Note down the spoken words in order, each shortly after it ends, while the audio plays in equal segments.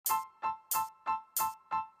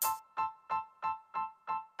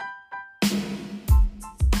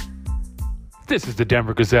This is the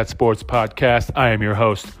Denver Gazette Sports Podcast. I am your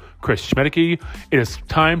host, Chris Schmaedeke. It is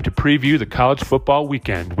time to preview the college football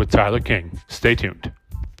weekend with Tyler King. Stay tuned.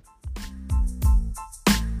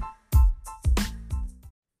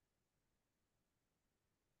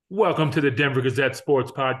 Welcome to the Denver Gazette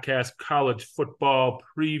Sports Podcast College Football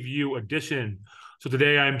Preview Edition. So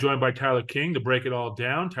today I am joined by Tyler King to break it all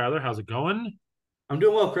down. Tyler, how's it going? I'm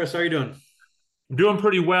doing well, Chris. How are you doing? I'm doing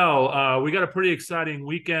pretty well. We got a pretty exciting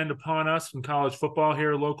weekend upon us in college football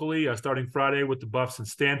here locally, starting Friday with the Buffs and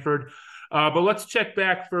Stanford. But let's check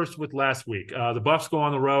back first with last week. The Buffs go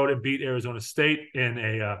on the road and beat Arizona State in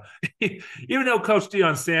a even though Coach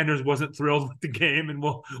Deion Sanders wasn't thrilled with the game, and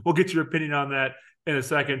we'll get your opinion on that in a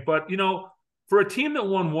second. But, you know, for a team that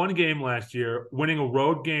won one game last year, winning a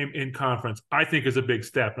road game in conference, I think is a big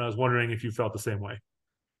step. And I was wondering if you felt the same way.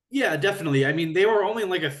 Yeah, definitely. I mean, they were only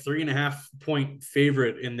like a 3.5-point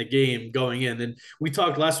favorite in the game going in. And we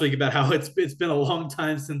talked last week about how it's been a long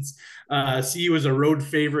time since CU was a road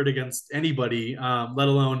favorite against anybody, let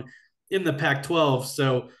alone in the Pac-12.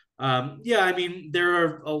 So, yeah, I mean, there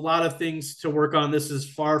are a lot of things to work on. This is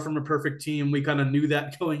far from a perfect team. We kind of knew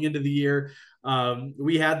that going into the year.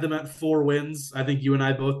 We had them at 4 wins. I think you and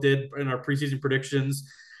I both did in our preseason predictions.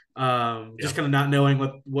 Just kind of not knowing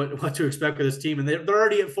what to expect with this team, and they're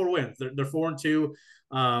already at 4 wins. They're 4-2.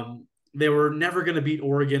 They were never going to beat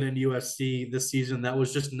Oregon and USC this season. That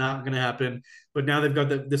was just not going to happen. But now they've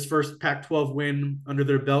got this first Pac-12 win under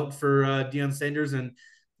their belt for Deion Sanders, and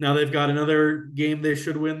now they've got another game they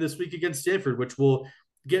should win this week against Stanford, which we'll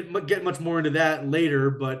get much more into that later.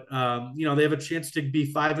 But you know, they have a chance to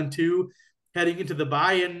be 5-2 heading into the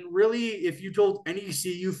bye. And really, if you told any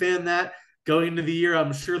CU fan that going into the year,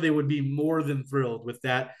 I'm sure they would be more than thrilled with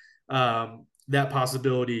that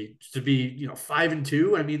possibility to be,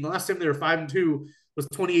 5-2. I mean, the last time they were 5-2 was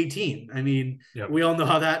 2018. I mean, We all know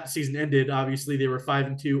how that season ended. Obviously, they were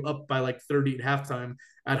 5-2, up by like 30 at halftime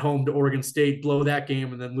at home to Oregon State, blow that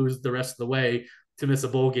game, and then lose the rest of the way to miss a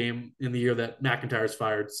bowl game in the year that McIntyre's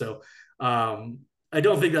fired. So I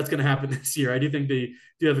don't think that's going to happen this year. I do think they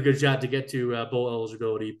do have a good shot to get to bowl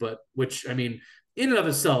eligibility, but which, I mean, in and of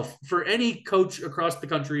itself, for any coach across the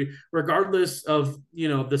country, regardless of,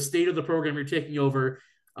 the state of the program you're taking over,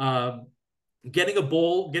 getting to a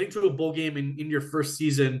bowl game in your first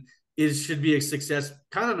season should be a success,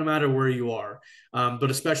 kind of no matter where you are.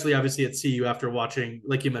 But especially obviously at CU after watching,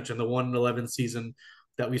 like you mentioned, the 1-11 season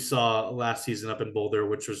that we saw last season up in Boulder,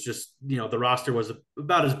 which was just, the roster was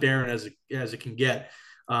about as barren as it can get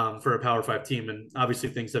for a Power 5 team. And obviously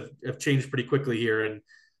things have changed pretty quickly here. And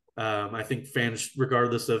I think fans,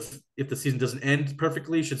 regardless of if the season doesn't end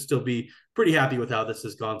perfectly, should still be pretty happy with how this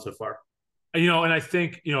has gone so far. And I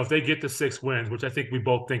think, if they get to 6 wins, which I think we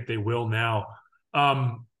both think they will now,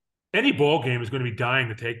 any bowl game is going to be dying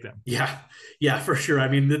to take them. Yeah, for sure. I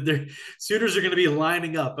mean, the suitors are going to be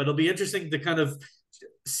lining up. It'll be interesting to kind of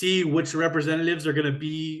see which representatives are going to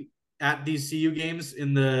be at these CU games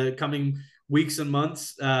in the coming weeks and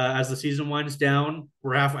months as the season winds down.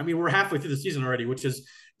 We're halfway through the season already, which is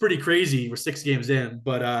pretty crazy. We're 6 games in,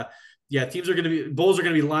 but bowls are going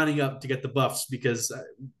to be lining up to get the Buffs, because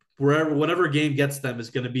whatever game gets them is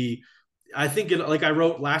going to be, I think like I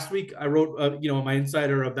wrote last week, my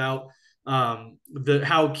insider about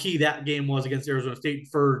how key that game was against Arizona State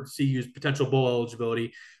for CU's potential bowl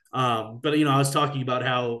eligibility. But I was talking about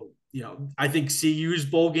how, I think CU's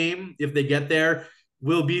bowl game, if they get there,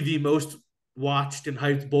 will be the most watched and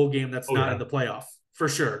hyped bowl game that's not in the playoff. For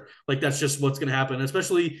sure. Like, that's just what's going to happen.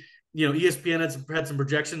 Especially, ESPN had some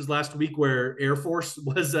projections last week where Air Force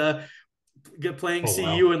was playing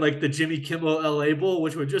CU in like the Jimmy Kimmel LA Bowl,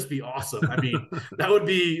 which would just be awesome. I mean, that would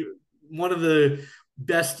be one of the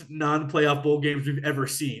best non-playoff bowl games we've ever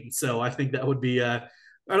seen. So I think that would be, I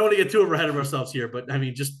don't want to get too ahead of ourselves here, but I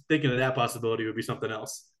mean, just thinking of that possibility would be something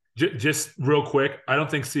else. Just real quick, I don't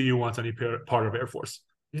think CU wants any part of Air Force.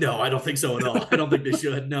 No, I don't think so at all. I don't think they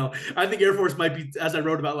should. No, I think Air Force might be, as I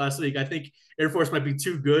wrote about last week, I think Air Force might be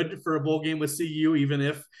too good for a bowl game with CU, even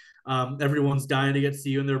if everyone's dying to get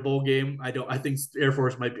CU in their bowl game. I think Air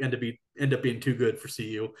Force might end up being too good for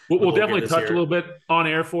CU. We'll definitely touch a little bit on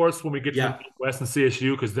Air Force when we get to the West and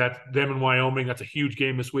CSU, because that's them in Wyoming. That's a huge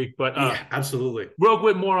game this week. But absolutely. Real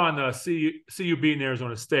quick, more on the CU beating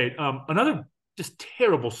Arizona State. Another just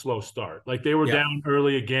terrible slow start. Like, they were down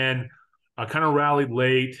early again. Kind of rallied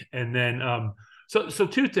late, and then so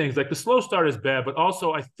 2 things. Like, the slow start is bad, but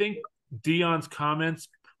also I think Deion's comments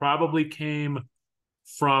probably came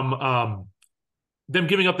from them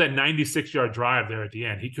giving up that 96-yard drive there at the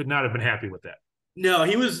end. He could not have been happy with that. No,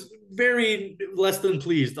 he was very less than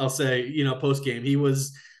pleased, I'll say, post game. He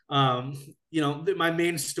was my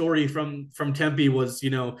main story from Tempe was,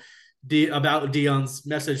 about Deion's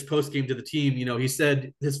message post game to the team. He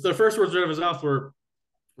said the first words out of his mouth were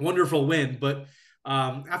wonderful win, but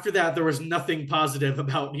after that there was nothing positive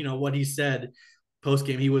about what he said post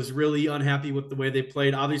game. He was really unhappy with the way they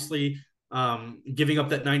played. Obviously, giving up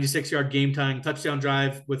that 96-yard game tying touchdown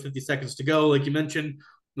drive with 50 seconds to go, like you mentioned,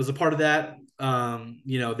 was a part of that.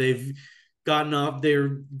 They've gotten up,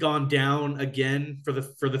 they're gone down again for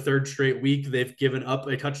the third straight week. They've given up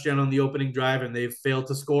a touchdown on the opening drive, and they've failed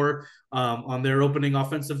to score on their opening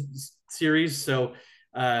offensive series. So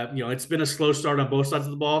it's been a slow start on both sides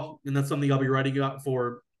of the ball, and that's something I'll be writing about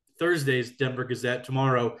for Thursday's Denver Gazette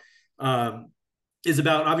tomorrow. Is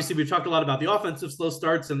about, obviously we've talked a lot about the offensive slow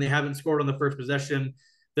starts, and they haven't scored on their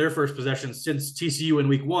first possession since TCU in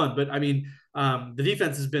week 1. But I mean, the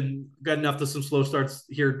defense has been good enough to some slow starts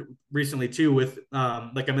here recently too, with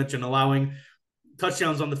like I mentioned, allowing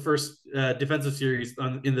touchdowns on the first defensive series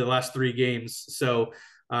in the last 3 games. So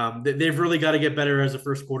they've really got to get better as a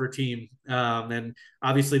first quarter team, and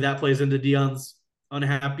obviously that plays into Deion's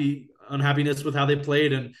unhappiness with how they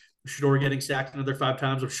played, and Shador getting sacked another 5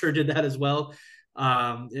 times, I'm sure did that as well.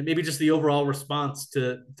 And maybe just the overall response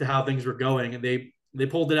to how things were going, and they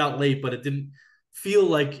pulled it out late, but it didn't feel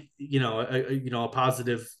like a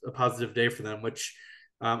positive day for them. Which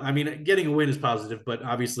getting a win is positive, but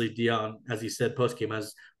obviously Deion, as he said post game,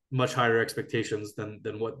 has much higher expectations than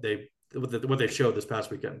what they showed this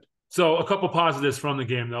past weekend. So a couple positives from the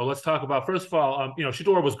game, though. Let's talk about, first of all,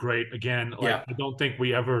 Shador was great again. I don't think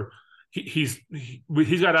we ever. He's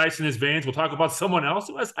got ice in his veins. We'll talk about someone else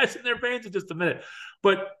who has ice in their veins in just a minute.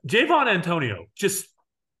 But Javon Antonio, just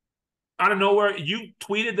out of nowhere, you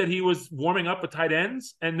tweeted that he was warming up with tight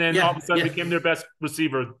ends, and then all of a sudden became their best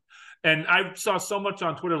receiver. And I saw so much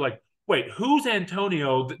on Twitter like, wait, who's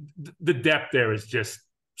Antonio? The depth there is just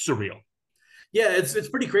surreal. Yeah, it's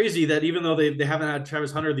pretty crazy that even though they haven't had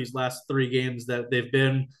Travis Hunter these last 3 games, that they've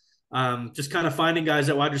been just kind of finding guys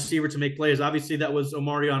at wide receiver to make plays. Obviously, that was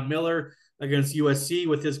Omarion Miller against USC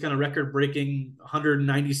with his kind of record-breaking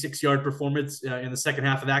 196-yard performance in the second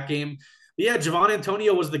half of that game. But yeah, Javon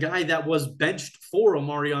Antonio was the guy that was benched for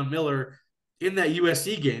Omarion Miller in that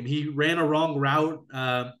USC game. He ran a wrong route.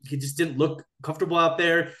 He just didn't look comfortable out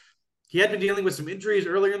there. He had been dealing with some injuries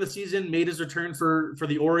earlier in the season, made his return for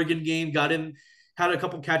the Oregon game, got in, had a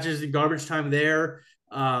couple catches in garbage time there.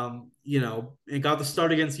 And got the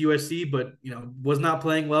start against USC, but, was not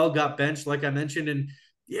playing well, got benched, like I mentioned. And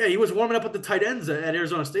yeah, he was warming up with the tight ends at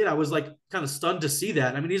Arizona State. I was like kind of stunned to see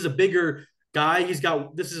that. I mean, he's a bigger guy.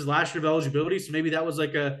 This is his last year of eligibility. So maybe that was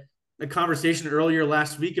like a conversation earlier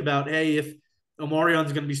last week about, hey, if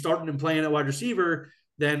Omarion's going to be starting and playing at wide receiver,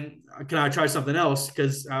 then can I try something else?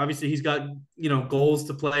 Because obviously he's got, goals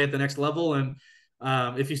to play at the next level. And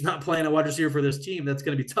if he's not playing at wide receiver for this team, that's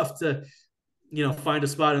going to be tough to, find a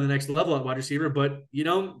spot in the next level at wide receiver. But,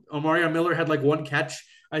 Omarion Miller had like 1 catch,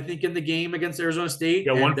 I think, in the game against Arizona State.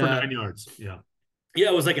 Yeah, 1 for 9 yards. Yeah. Yeah,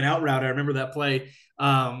 it was like an out route. I remember that play.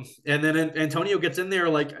 And then Antonio gets in there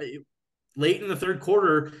like late in the third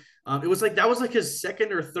quarter. It was like that was like his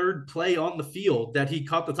second or third play on the field that he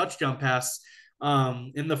caught the touchdown pass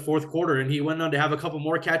in the fourth quarter. And he went on to have a couple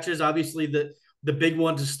more catches. Obviously, the big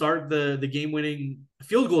one to start the game-winning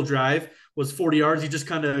field goal drive was 40 yards. He just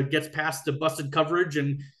kind of gets past the busted coverage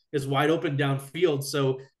and is wide open downfield.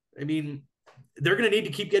 So, I mean, they're going to need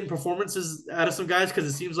to keep getting performances out of some guys because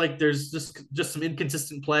it seems like there's just some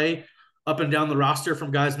inconsistent play up and down the roster from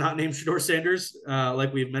guys not named Shador Sanders,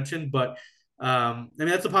 like we've mentioned. But,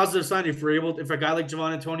 that's a positive sign if a guy like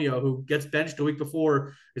Javon Antonio, who gets benched a week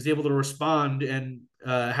before, is able to respond and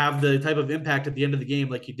have the type of impact at the end of the game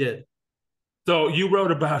like he did. So you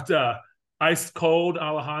wrote about ice cold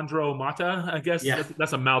Alejandro Mata, I guess. Yeah.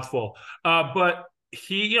 That's a mouthful. But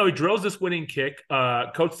he drills this winning kick.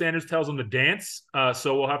 Coach Sanders tells him to dance.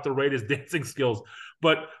 So we'll have to rate his dancing skills.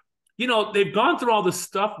 But, they've gone through all this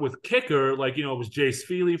stuff with kicker. Like, it was Jay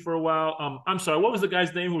Sfeely for a while. I'm sorry, what was the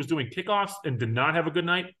guy's name who was doing kickoffs and did not have a good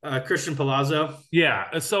night? Christian Palazzo.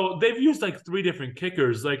 Yeah. So they've used like 3 different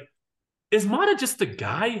kickers. Like, is Mata just the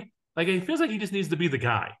guy? Like, it feels like he just needs to be the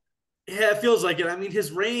guy. Yeah, it feels like it. I mean,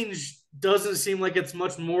 his range doesn't seem like it's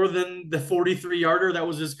much more than the 43-yarder. That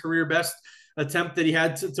was his career best attempt that he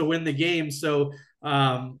had to win the game. So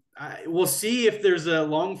we'll see if there's a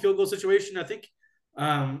long field goal situation. I think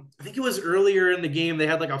it was earlier in the game. They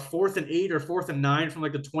had like a 4th and 8 or 4th and 9 from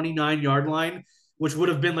like the 29-yard line, which would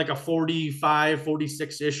have been like a 45,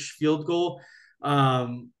 46-ish field goal.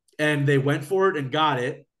 And they went for it and got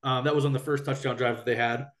it. That was on the first touchdown drive that they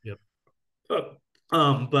had. Yep.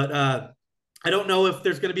 But I don't know if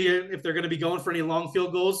they're going to be going for any long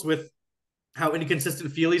field goals with how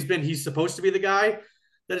inconsistent feel he's been. He's supposed to be the guy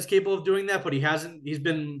that is capable of doing that, but he hasn't. He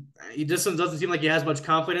just doesn't seem like he has much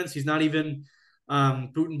confidence. He's not even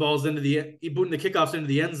booting the kickoffs into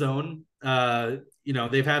the end zone.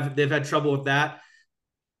 They've had trouble with that,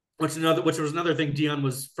 which was another thing Dion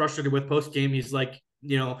was frustrated with post game. He's like,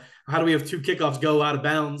 how do we have 2 kickoffs go out of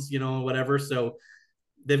bounds, whatever. So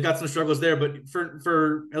they've got some struggles there, but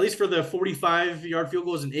for at least for the 45-yard field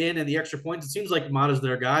goals and the extra points, it seems like Mata's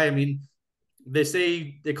their guy. I mean,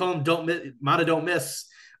 they call him Mata don't miss.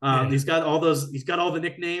 He's got all the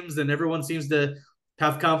nicknames, and everyone seems to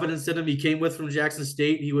have confidence in him. He came from Jackson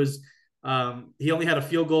State. He only had a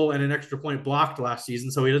field goal and an extra point blocked last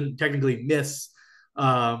season, so he didn't technically miss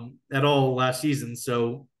at all last season.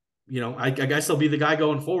 So, I guess he'll be the guy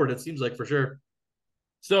going forward. It seems like, for sure.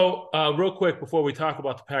 So, real quick before we talk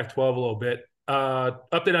about the Pac-12 a little bit,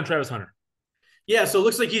 update on Travis Hunter. Yeah, so it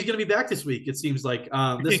looks like he's going to be back this week. It seems like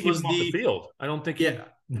this was the field. I don't think. Yeah,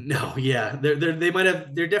 no, yeah, they're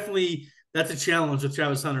definitely, that's a challenge with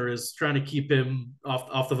Travis Hunter, is trying to keep him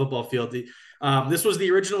off the football field. This was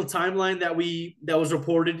the original timeline that was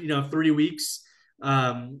reported. 3 weeks,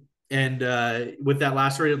 and with that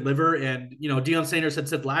lacerated liver, and Deion Sanders had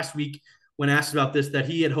said last week when asked about this that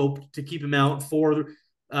he had hoped to keep him out through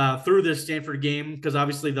this Stanford game, because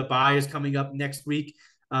obviously the bye is coming up next week.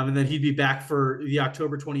 And then he'd be back for the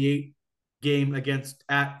October 28th game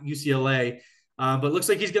at UCLA. But it looks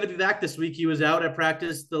like he's going to be back this week. He was out at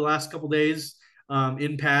practice the last couple days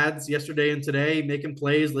in pads yesterday and today, making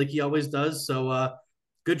plays like he always does. So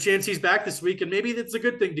good chance he's back this week. And maybe that's a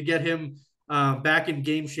good thing to get him back in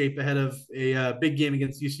game shape ahead of a big game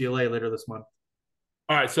against UCLA later this month.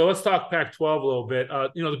 All right, so let's talk Pac-12 a little bit.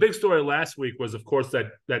 The big story last week was, of course,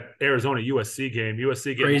 that Arizona-USC game.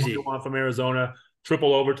 USC getting 1-1 from Arizona.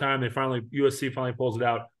 Triple overtime. USC finally pulls it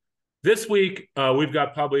out. This week, we've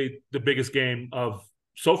got probably the biggest game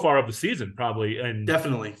so far of the season, probably. And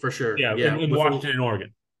definitely, for sure. Yeah. In Washington and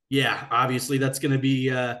Oregon. Yeah, obviously that's going to be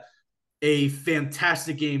a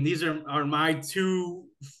fantastic game. These are my 2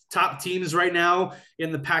 top teams right now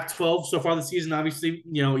in the Pac-12 so far this season. Obviously,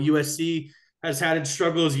 USC has had its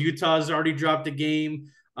struggles. Utah's already dropped a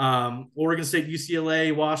game. Oregon State,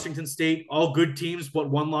 UCLA, Washington State, all good teams,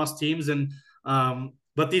 but 1-loss teams. And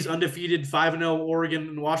but these undefeated 5-0 Oregon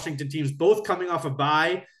and Washington teams, both coming off a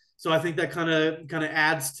bye. So I think that kind of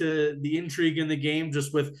adds to the intrigue in the game,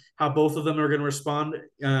 just with how both of them are going to respond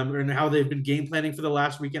and how they've been game planning for the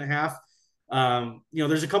last week and a half.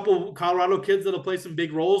 There's a couple Colorado kids that'll play some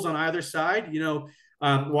big roles on either side.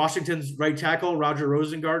 Washington's right tackle, Roger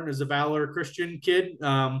Rosengarten, is a Valor Christian kid.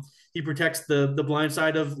 He protects the blind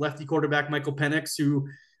side of lefty quarterback Michael Penix, who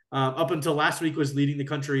up until last week was leading the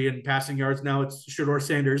country in passing yards. Now it's Shedeur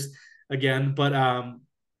Sanders again. But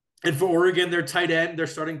and for Oregon, their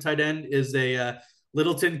starting tight end is a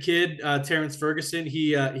Littleton kid, Terrence Ferguson.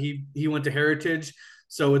 He went to Heritage,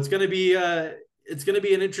 so it's going to be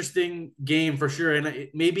an interesting game for sure. And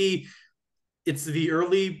maybe it's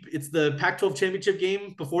the Pac-12 championship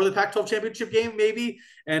game before the Pac-12 championship game, maybe.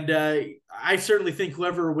 And I certainly think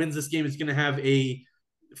whoever wins this game is going to have a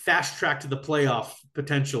fast track to the playoff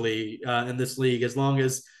potentially in this league, as long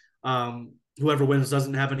as whoever wins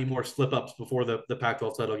doesn't have any more slip-ups before the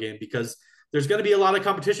Pac-12 title game, because there's going to be a lot of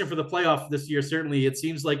competition for the playoff this year. Certainly, it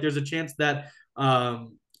seems like there's a chance that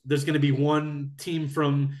there's going to be one team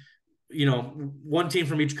from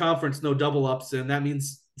each conference, no double ups, and that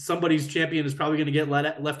means somebody's champion is probably going to get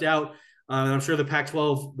left out. And I'm sure the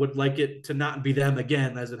Pac-12 would like it to not be them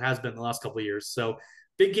again, as it has been the last couple of years. So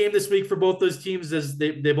big game this week for both those teams, as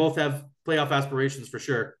they both have playoff aspirations for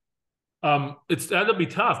sure. That'll be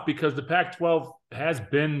tough, because the Pac-12 has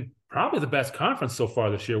been probably the best conference so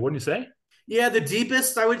far this year, wouldn't you say? Yeah, the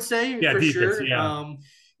deepest, I would say, for deepest, sure. Yeah.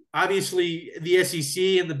 Obviously, the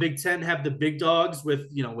SEC and the Big Ten have the big dogs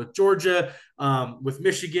with Georgia, with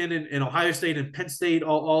Michigan and Ohio State and Penn State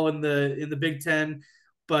all in the Big Ten.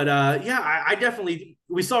 But I definitely,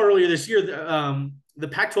 we saw earlier this year the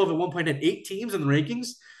Pac-12 at one point had 8 teams in the rankings,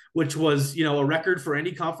 which was a record for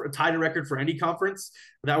any conference, tied a record for any conference.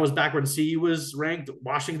 That was back when CU was ranked.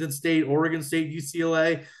 Washington State, Oregon State,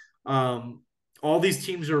 UCLA. All these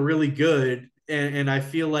teams are really good, and I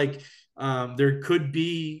feel like there could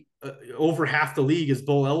be over half the league is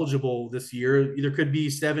bowl eligible this year. There could be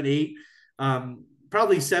 7, 8,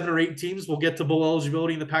 probably 7 or 8 teams will get to bowl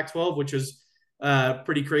eligibility in the Pac-12, which is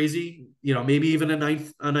pretty crazy. Maybe even a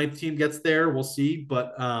ninth team gets there. We'll see.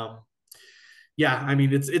 But I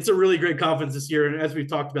mean, it's a really great conference this year. And as we've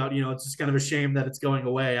talked about, it's just kind of a shame that it's going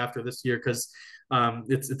away after this year, because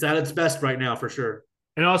it's at its best right now for sure.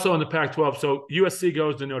 And also in the Pac-12, so USC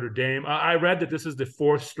goes to Notre Dame. I read that this is the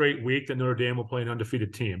fourth straight week that Notre Dame will play an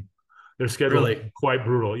undefeated team. Their schedule is Really? quite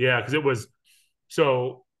brutal. Yeah, because it was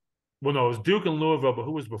so. Well, no, it was Duke and Louisville, but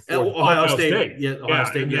who was before? Ohio Ohio State. State. Yeah, Ohio Yeah,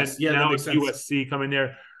 State. and then Yes. Yeah, that now makes it's sense. USC coming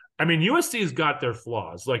there. I mean, USC's got their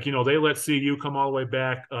flaws. Like, they let CU come all the way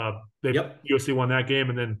back. They Yep. USC won that game,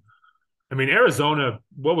 and then I mean Arizona.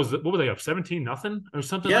 What were they up 17-0 or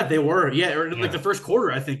something Yeah, like they that? were. Yeah, or in like Yeah. the first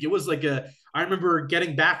quarter, I think it was like a. I remember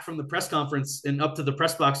getting back from the press conference and up to the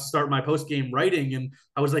press box to start my post game writing, and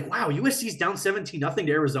I was like, "Wow, USC's down 17-0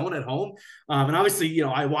 to Arizona at home." And obviously,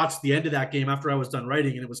 I watched the end of that game after I was done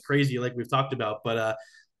writing, and it was crazy, like we've talked about. But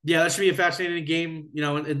yeah, that should be a fascinating game,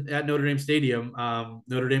 at Notre Dame Stadium.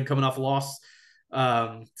 Notre Dame coming off a loss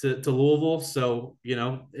to Louisville, so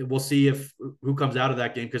we'll see if who comes out of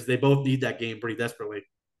that game because they both need that game pretty desperately.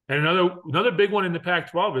 And another big one in the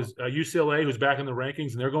Pac-12 is UCLA, who's back in the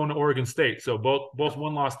rankings, and they're going to Oregon State. So both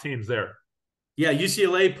one-loss teams there. Yeah,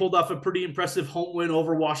 UCLA pulled off a pretty impressive home win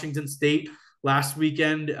over Washington State last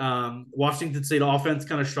weekend. Washington State offense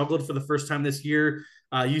kind of struggled for the first time this year.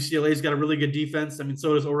 UCLA's got a really good defense. I mean,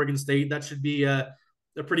 so does Oregon State. That should be a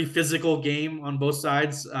pretty physical game on both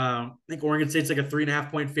sides. I think Oregon State's like a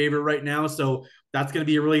 3.5-point favorite right now, so that's going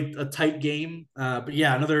to be a tight game. But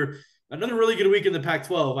yeah, another really good week in the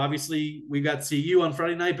Pac-12. Obviously, we got CU on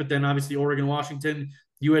Friday night, but then obviously Oregon, Washington,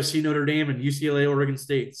 USC, Notre Dame, and UCLA, Oregon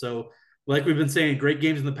State. So, like we've been saying, great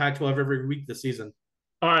games in the Pac-12 every week this season.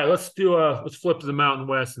 All right, let's flip to the Mountain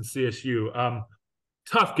West and CSU.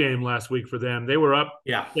 Tough game last week for them. They were up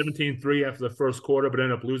Yeah, 17-3 after the first quarter, but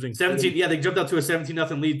ended up losing 17. Yeah, they jumped out to a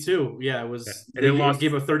 17-0 lead too. Yeah, it was and they lost.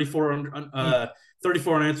 gave up 34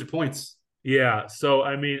 unanswered points. Yeah, so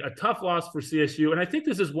I mean, a tough loss for CSU, and I think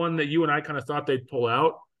this is one that you and I kind of thought they'd pull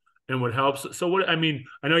out and would help. So what? I mean,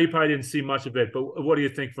 I know you probably didn't see much of it, but what do you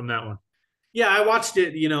think from that one? Yeah, I watched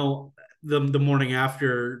it, the morning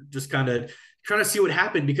after, just kind of trying to see what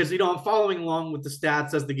happened because I'm following along with the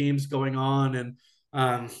stats as the game's going on, and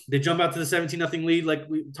they jump out to the 17-0 lead, like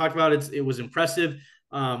we talked about. It was impressive.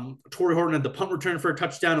 Torrey Horton had the punt return for a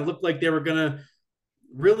touchdown. It looked like they were gonna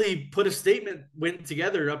really put a statement win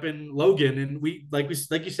together up in Logan, and like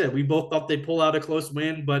you said, we both thought they'd pull out a close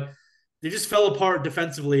win, but they just fell apart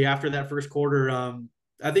defensively after that first quarter.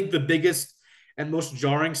 I think the biggest and most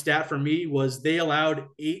jarring stat for me was they allowed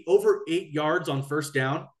over 8 yards on first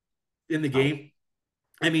down in the game.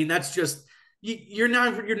 I mean, that's just you're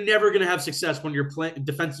never going to have success when you're playing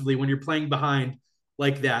defensively when you're playing behind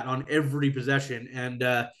like that on every possession.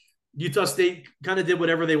 And Utah State kind of did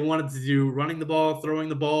whatever they wanted to do, running the ball, throwing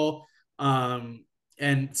the ball. And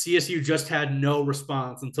CSU just had no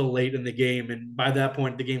response until late in the game. And by that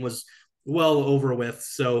point, the game was well over with.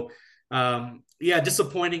 So, yeah,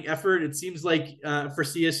 disappointing effort. It seems like for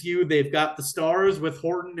CSU, they've got the stars with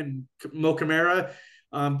Horton and Mo Camara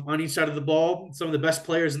on each side of the ball, some of the best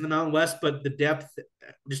players in the Mountain West, but the depth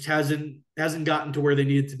just hasn't gotten to where they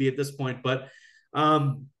needed to be at this point. But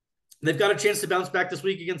they've got a chance to bounce back this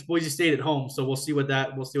week against Boise State at home, so we'll see what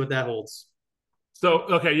that holds. So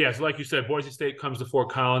okay, yes, like you said, Boise State comes to Fort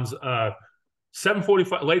Collins.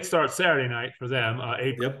 7:45 late start Saturday night for them.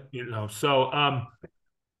 Eight, Yep. So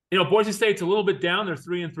Boise State's a little bit down. They're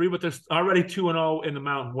 3-3, but they're already 2-0 in the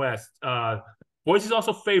Mountain West. Boise's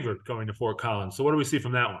also favored going to Fort Collins. So what do we see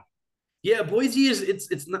from that one? Yeah, Boise is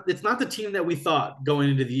it's not the team that we thought going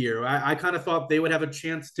into the year. I kind of thought they would have a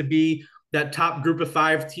chance to be that top group of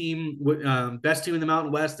 5 team, best team in the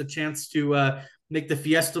Mountain West, a chance to make the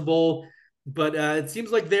Fiesta Bowl. But it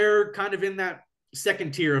seems like they're kind of in that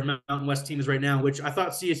second tier of Mountain West teams right now, which I thought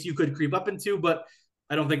CSU could creep up into, but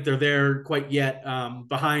I don't think they're there quite yet.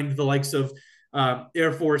 Behind the likes of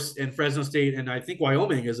Air Force and Fresno State, and I think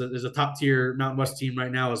Wyoming is a top tier Mountain West team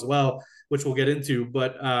right now as well, which we'll get into.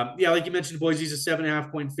 But yeah, like you mentioned, Boise's a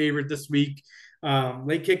 7.5-point favorite this week.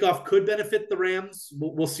 Late kickoff could benefit the Rams.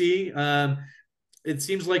 We'll see. It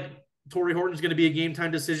seems like Torrey Horton's going to be a game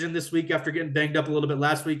time decision this week after getting banged up a little bit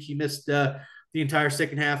last week. He missed the entire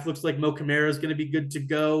second half. Looks like Mo Camara is going to be good to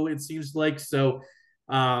go. It seems like so.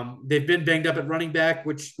 They've been banged up at running back,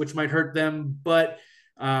 which might hurt them, but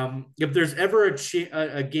if there's ever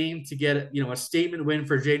a game to get a statement win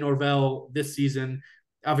for Jay Norvell this season,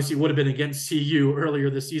 obviously it would have been against CU earlier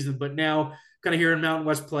this season, but now kind of here in Mountain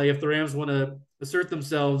West play, if the Rams want to assert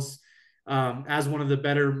themselves as one of the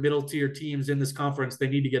better middle tier teams in this conference, they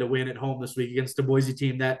need to get a win at home this week against a Boise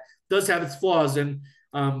team that does have its flaws. And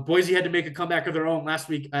Boise had to make a comeback of their own last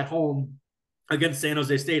week at home against San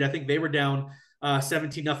Jose State. I think they were down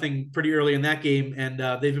 17-0 pretty early in that game, and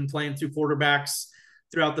they've been playing 2 quarterbacks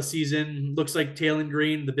throughout the season. Looks like Taylor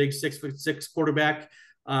Green, the big 6'6" quarterback,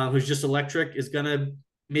 who's just electric, is gonna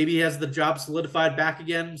maybe has the job solidified back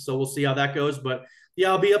again. So we'll see how that goes. But yeah,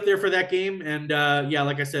 I'll be up there for that game. And yeah,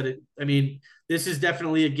 like I said, this is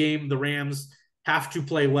definitely a game the Rams have to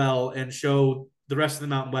play well and show the rest of the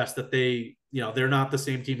Mountain West that they're not the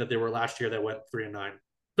same team that they were last year that went 3-9.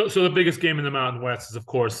 So the biggest game in the Mountain West is, of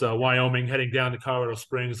course, Wyoming heading down to Colorado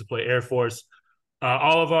Springs to play Air Force.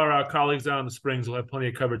 All of our colleagues down in the Springs will have plenty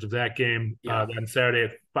of coverage of that game on Saturday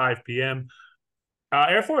at 5 p.m.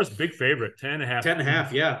 Air Force, big favorite, 10.5.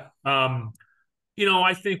 10.5, yeah.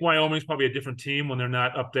 I think Wyoming's probably a different team when they're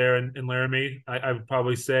not up there in Laramie, I would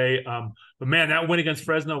probably say. But, man, that win against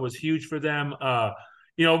Fresno was huge for them.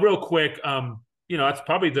 Real quick, that's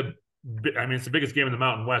probably it's the biggest game in the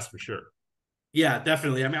Mountain West for sure. Yeah,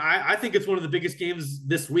 definitely. I think it's one of the biggest games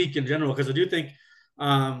this week in general, because I do think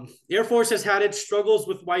Air Force has had its struggles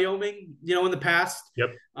with Wyoming, in the past.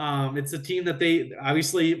 Yep. It's a team that they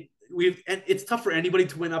obviously it's tough for anybody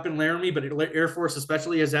to win up in Laramie, but Air Force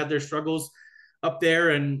especially has had their struggles up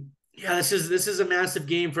there. And yeah, this is a massive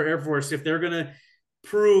game for Air Force if they're gonna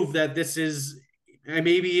prove that this is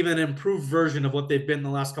maybe even an improved version of what they've been the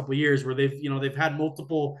last couple of years, where they've had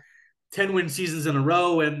multiple 10-win seasons in a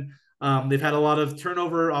row, and they've had a lot of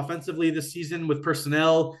turnover offensively this season with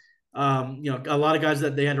personnel. A lot of guys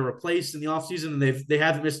that they had to replace in the offseason, and they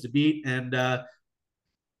haven't missed a beat. And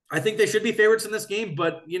I think they should be favorites in this game,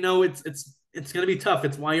 but it's going to be tough.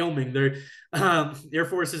 It's Wyoming. Air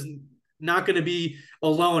Force is not going to be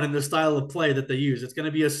alone in the style of play that they use. It's going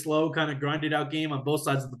to be a slow, kind of grinded out game on both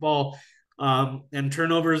sides of the ball. And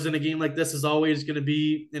turnovers in a game like this is always going to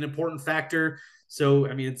be an important factor. So,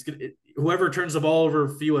 whoever turns the ball over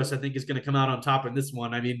for us, I think, is going to come out on top in this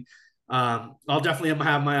one. I'll definitely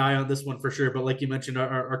have my eye on this one for sure. But like you mentioned,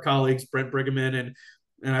 our colleagues, Brent Brigham and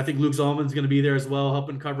I think Luke Zolman's going to be there as well,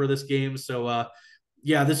 helping cover this game. So,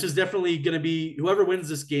 yeah, this is definitely going to be – whoever wins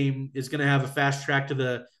this game is going to have a fast track to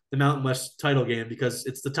the Mountain West title game, because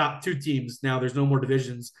it's the top two teams now. There's no more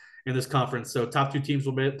divisions in this conference. So top two teams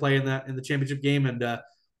will play in the championship game. And the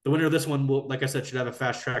winner of this one will, like I said, should have a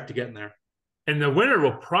fast track to get in there. And the winner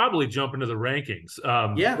will probably jump into the rankings.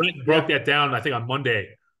 Brent broke that down, I think, on Monday.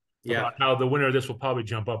 About how the winner of this will probably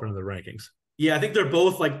jump up into the rankings. Yeah, I think they're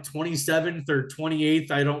both like 27th or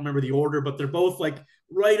 28th. I don't remember the order, but they're both like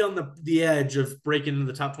right on the edge of breaking into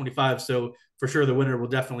the top 25. So for sure, the winner will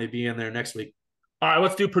definitely be in there next week. All right,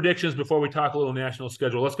 let's do predictions before we talk a little national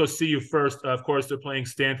schedule. Let's go CU first. Of course, they're playing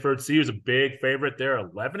Stanford. CU is a big favorite. They're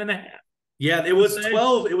 11.5. Yeah, it was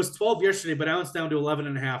 12. It was 12 yesterday, but now it's down to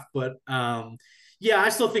 11.5. But yeah, I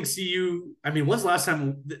still think CU. When's the last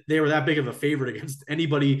time they were that big of a favorite against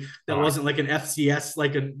anybody that wasn't like an FCS,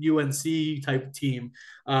 like a UNC type team?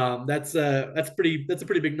 That's a pretty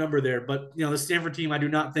big number there. But the Stanford team, I do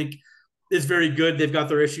not think is very good. They've got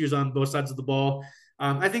their issues on both sides of the ball.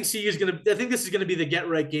 I think this is gonna be the get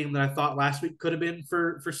right game that I thought last week could have been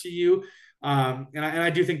for CU. And I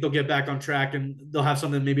do think they'll get back on track, and they'll have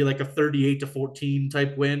something maybe like a 38-14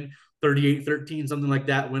 type win, 38-13, something like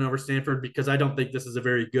that, win over Stanford, because I don't think this is a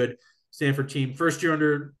very good Stanford team. First year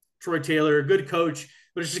under Troy Taylor, good coach,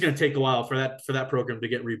 but it's just going to take a while for that program to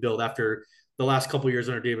get rebuilt after the last couple of years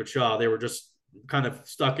under David Shaw. They were just kind of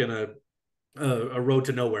stuck in a road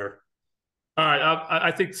to nowhere. All right,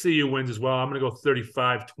 I think CU wins as well. I'm going to go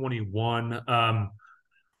 35-21.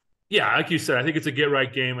 Yeah, like you said, I think it's a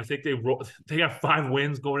get-right game. I think they got 5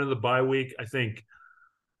 wins going into the bye week. I think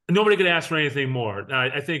nobody could ask for anything more.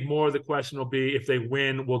 I think more of the question will be, if they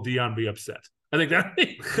win, will Dion be upset? I think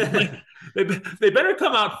that they better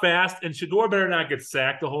come out fast, and Shedeur better not get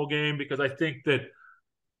sacked the whole game, because I think that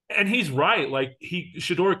 – and he's right. Like,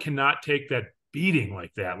 Shedeur cannot take that beating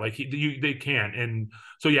like that. Like, they can't. And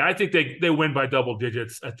so, yeah, I think they win by double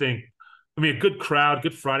digits. I think – a good crowd,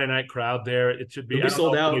 good Friday night crowd there. It should be. It'll be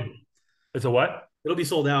sold out. It's a what? It'll be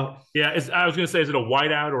sold out. Yeah, I was going to say, is it a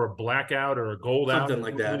whiteout or a blackout or a gold out? Something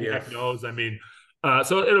like that, yeah. Heck knows.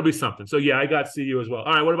 So it'll be something. So, yeah, I got CU as well.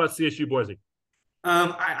 All right, what about CSU-Boise?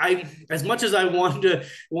 I as much as I want to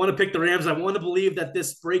pick the Rams, I want to believe that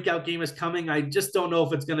this breakout game is coming. I just don't know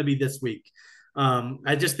if it's going to be this week.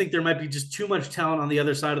 I just think there might be just too much talent on the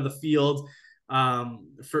other side of the field.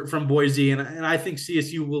 From Boise, and I think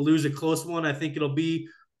CSU will lose a close one. I think it'll be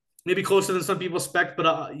maybe closer than some people expect, but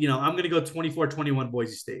I'm going to go 24-21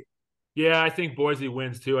 Boise State. Yeah, I think Boise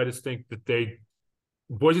wins too. I just think that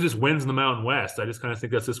Boise just wins in the Mountain West. I just kind of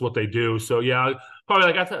think that's just what they do. So yeah,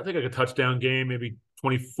 probably I think like a touchdown game, maybe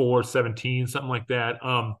 24-17, something like that.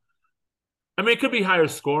 It could be higher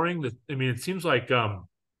scoring. It seems like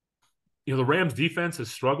the Rams defense has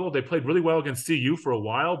struggled. They played really well against CU for a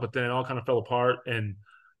while, but then it all kind of fell apart. And,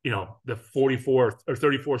 the 44 or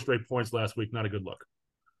 34 straight points last week, not a good look.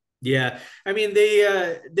 Yeah, I mean they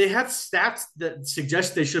have stats that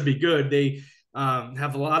suggest they should be good. They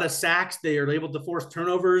have a lot of sacks. They are able to force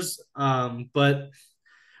turnovers, but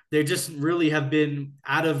they just really have been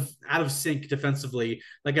out of sync defensively.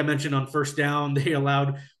 Like I mentioned on first down, they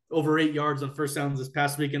allowed over 8 yards on first downs this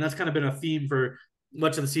past week, and that's kind of been a theme for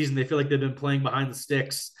much of the season. They feel like they've been playing behind the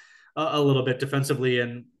sticks a little bit defensively,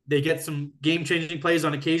 and they get some game changing plays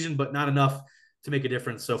on occasion, but not enough to make a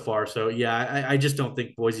difference so far. So yeah, I just don't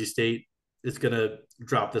think Boise State is going to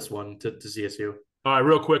drop this one to CSU. All right,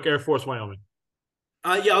 real quick, Air Force, Wyoming.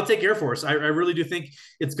 Yeah, I'll take Air Force. I really do think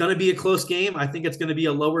it's going to be a close game. I think it's going to be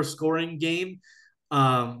a lower scoring game.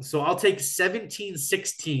 So I'll take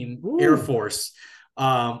 17-16 Air Ooh. Force.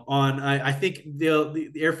 I think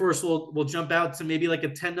the Air Force will jump out to maybe like a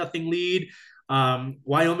 10-0 lead.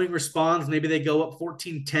 Wyoming responds. Maybe they go up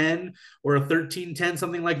 14-10 or a 13-10,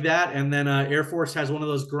 something like that. And then Air Force has one of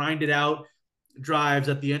those grinded out drives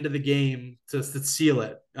at the end of the game to seal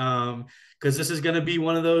it. Because this is going to be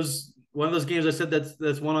one of those games I said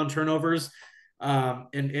that's won on turnovers,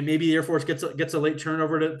 and maybe Air Force gets a late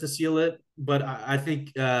turnover to seal it. But I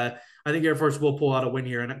think Air Force will pull out a win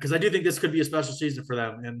here, and because I do think this could be a special season for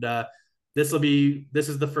them, and this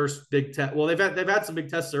is the first big test. Well, they've had some big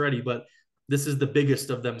tests already, but this is the biggest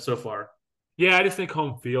of them so far. Yeah, I just think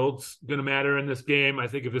home field's going to matter in this game. I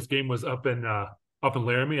think if this game was up in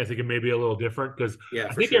Laramie, I think it may be a little different because Yeah, I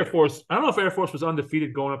for think sure. Air Force. I don't know if Air Force was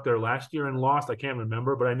undefeated going up there last year and lost. I can't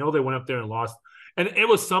remember, but I know they went up there and lost, and it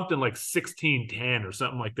was something like 16-10 or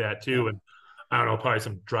something like that too. Yeah. And I don't know, probably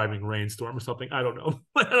some driving rainstorm or something. I don't know.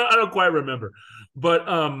 I don't quite remember. But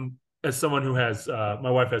as someone who has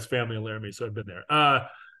my wife has family in Laramie, so I've been there.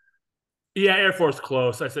 Yeah, Air Force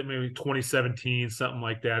close. I said maybe 2017, something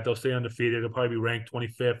like that. They'll stay undefeated. They'll probably be ranked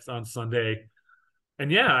 25th on Sunday. And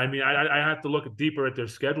yeah, I mean, I have to look deeper at their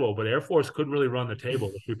schedule, but Air Force could really run the table,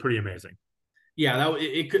 which would be pretty amazing. Yeah,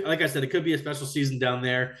 it could, like I said, it could be a special season down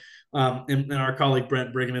there. And our colleague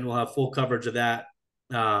Brent Brigham will have full coverage of that.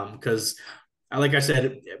 Because, like I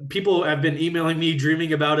said, people have been emailing me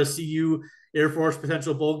dreaming about a CU Air Force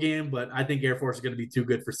potential bowl game, but I think Air Force is going to be too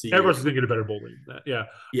good for Air CU. Force is going to get a better bowl league than that. Yeah. All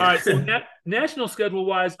Yeah. right. So national schedule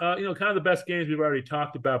wise, kind of the best games we've already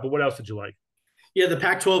talked about, but what else did you like? Yeah, the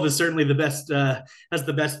Pac-12 is certainly the best, has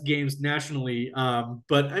the best games nationally.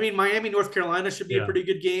 But I mean, Miami, North Carolina should be a Yeah. pretty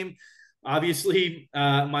good game. Obviously,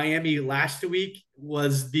 Miami last week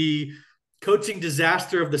was the coaching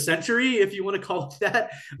disaster of the century, if you want to call it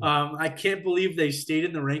that. I can't believe they stayed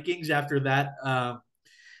in the rankings after that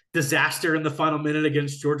disaster in the final minute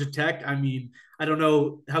against Georgia Tech. I mean, I don't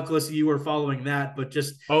know how closely you were following that, but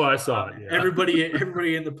just Oh, I saw it. Yeah. everybody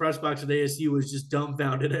in the press box at ASU was just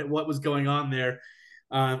dumbfounded at what was going on there.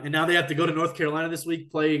 And now they have to go to North Carolina this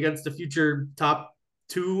week, play against a future top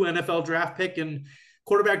 2 NFL draft pick and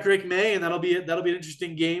quarterback Drake May, and that'll be an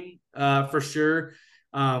interesting game for sure.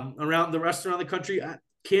 Around the country,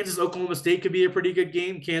 Kansas Oklahoma State could be a pretty good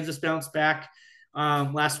game. Kansas bounced back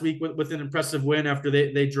last week with an impressive win after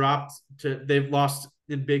they've lost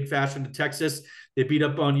in big fashion to Texas. They beat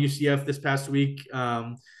up on UCF this past week.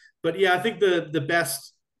 But yeah, I think the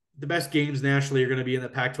best games nationally are going to be in the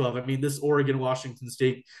Pac-12. I mean, this Oregon Washington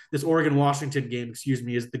game, excuse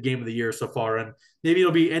me, is the game of the year so far, and maybe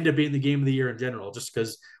it'll end up being the game of the year in general, just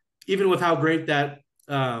because even with how great that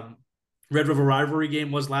Red River rivalry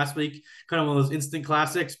game was last week, kind of one of those instant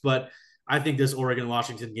classics, but I think this Oregon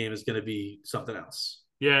Washington game is going to be something else.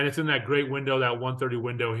 Yeah, and it's in that great window, that 1:30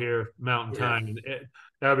 window here, Mountain Yeah. Time, and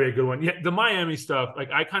that'll be a good one. Yeah, the Miami stuff,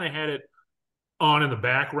 like I kind of had it on in the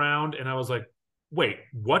background, and I was like, "Wait,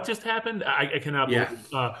 what just happened?" I cannot Yeah.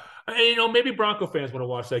 believe. Maybe Bronco fans want to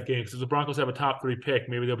watch that game because the Broncos have a top 3 pick.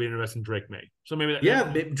 Maybe they'll be interested in Drake May. So maybe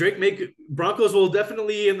Yeah, Broncos will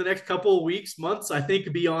definitely in the next couple of weeks, months, I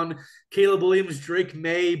think, be on Caleb Williams, Drake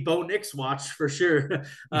May, Bo Nix watch for sure.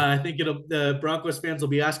 I think the Broncos fans will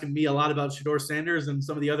be asking me a lot about Shedeur Sanders and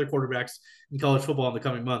some of the other quarterbacks in college football in the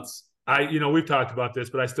coming months. we've talked about this,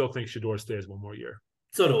 but I still think Shedeur stays one more year.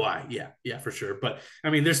 So do I. Yeah, for sure. But I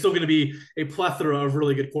mean, there's still going to be a plethora of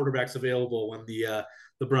really good quarterbacks available when the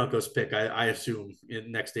Broncos pick, I assume,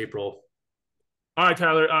 in next April. All right,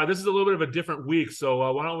 Tyler. This is a little bit of a different week,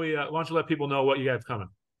 so why don't you let people know what you got coming?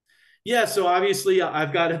 Yeah, so obviously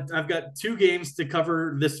I've got 2 games to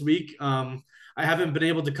cover this week. I haven't been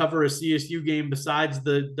able to cover a CSU game besides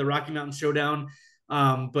the Rocky Mountain Showdown.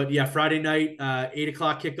 But yeah, Friday night, 8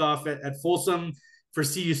 o'clock kickoff at Folsom for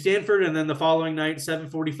CU-Stanford, and then the following night,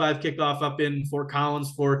 7:45 kickoff up in Fort Collins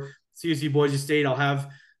for CSU-Boise State. I'll have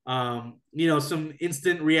some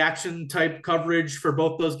instant reaction type coverage for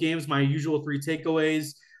both those games. My usual 3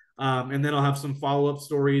 takeaways. And then I'll have some follow-up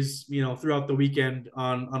stories, throughout the weekend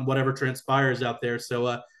on whatever transpires out there.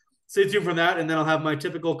 So stay tuned for that. And then I'll have my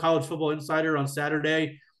typical college football insider on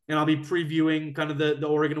Saturday. And I'll be previewing kind of the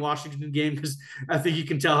Oregon-Washington game, because I think you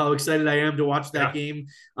can tell how excited I am to watch that game,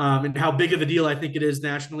 and how big of a deal I think it is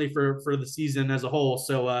nationally for the season as a whole.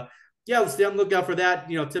 So let's stay on the lookout for that.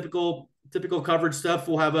 Typical coverage stuff.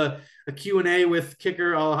 We'll have a Q&A with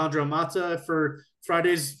kicker Alejandro Mata for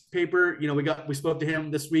Friday's paper. We spoke to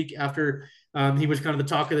him this week after he was kind of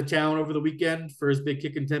the talk of the town over the weekend for his big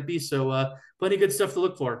kick in Tempe. So plenty of good stuff to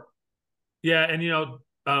look for. Yeah, and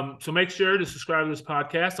so make sure to subscribe to this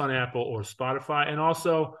podcast on Apple or Spotify. And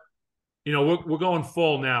also, we're going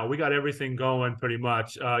full now. We got everything going pretty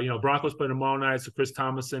much. Broncos play tomorrow night, so Chris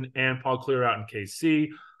Thomason and Paul Clear out in KC.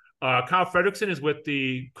 Kyle Fredrickson is with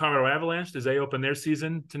the Colorado Avalanche as they open their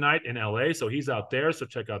season tonight in LA, so he's out there, so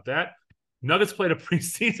check out that. Nuggets played a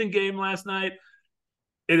preseason game last night.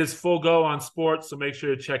 It is full go on sports, so make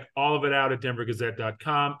sure to check all of it out at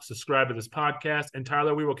denvergazette.com. Subscribe to this podcast. And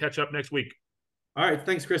Tyler, we will catch up next week. All right.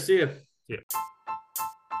 Thanks, Chris. See you. Yeah.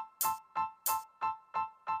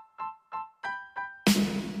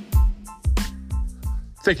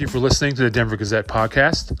 Thank you for listening to the Denver Gazette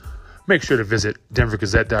podcast. Make sure to visit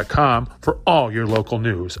denvergazette.com for all your local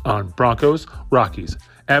news on Broncos, Rockies,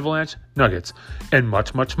 Avalanche, Nuggets, and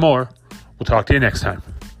much, much more. We'll talk to you next time.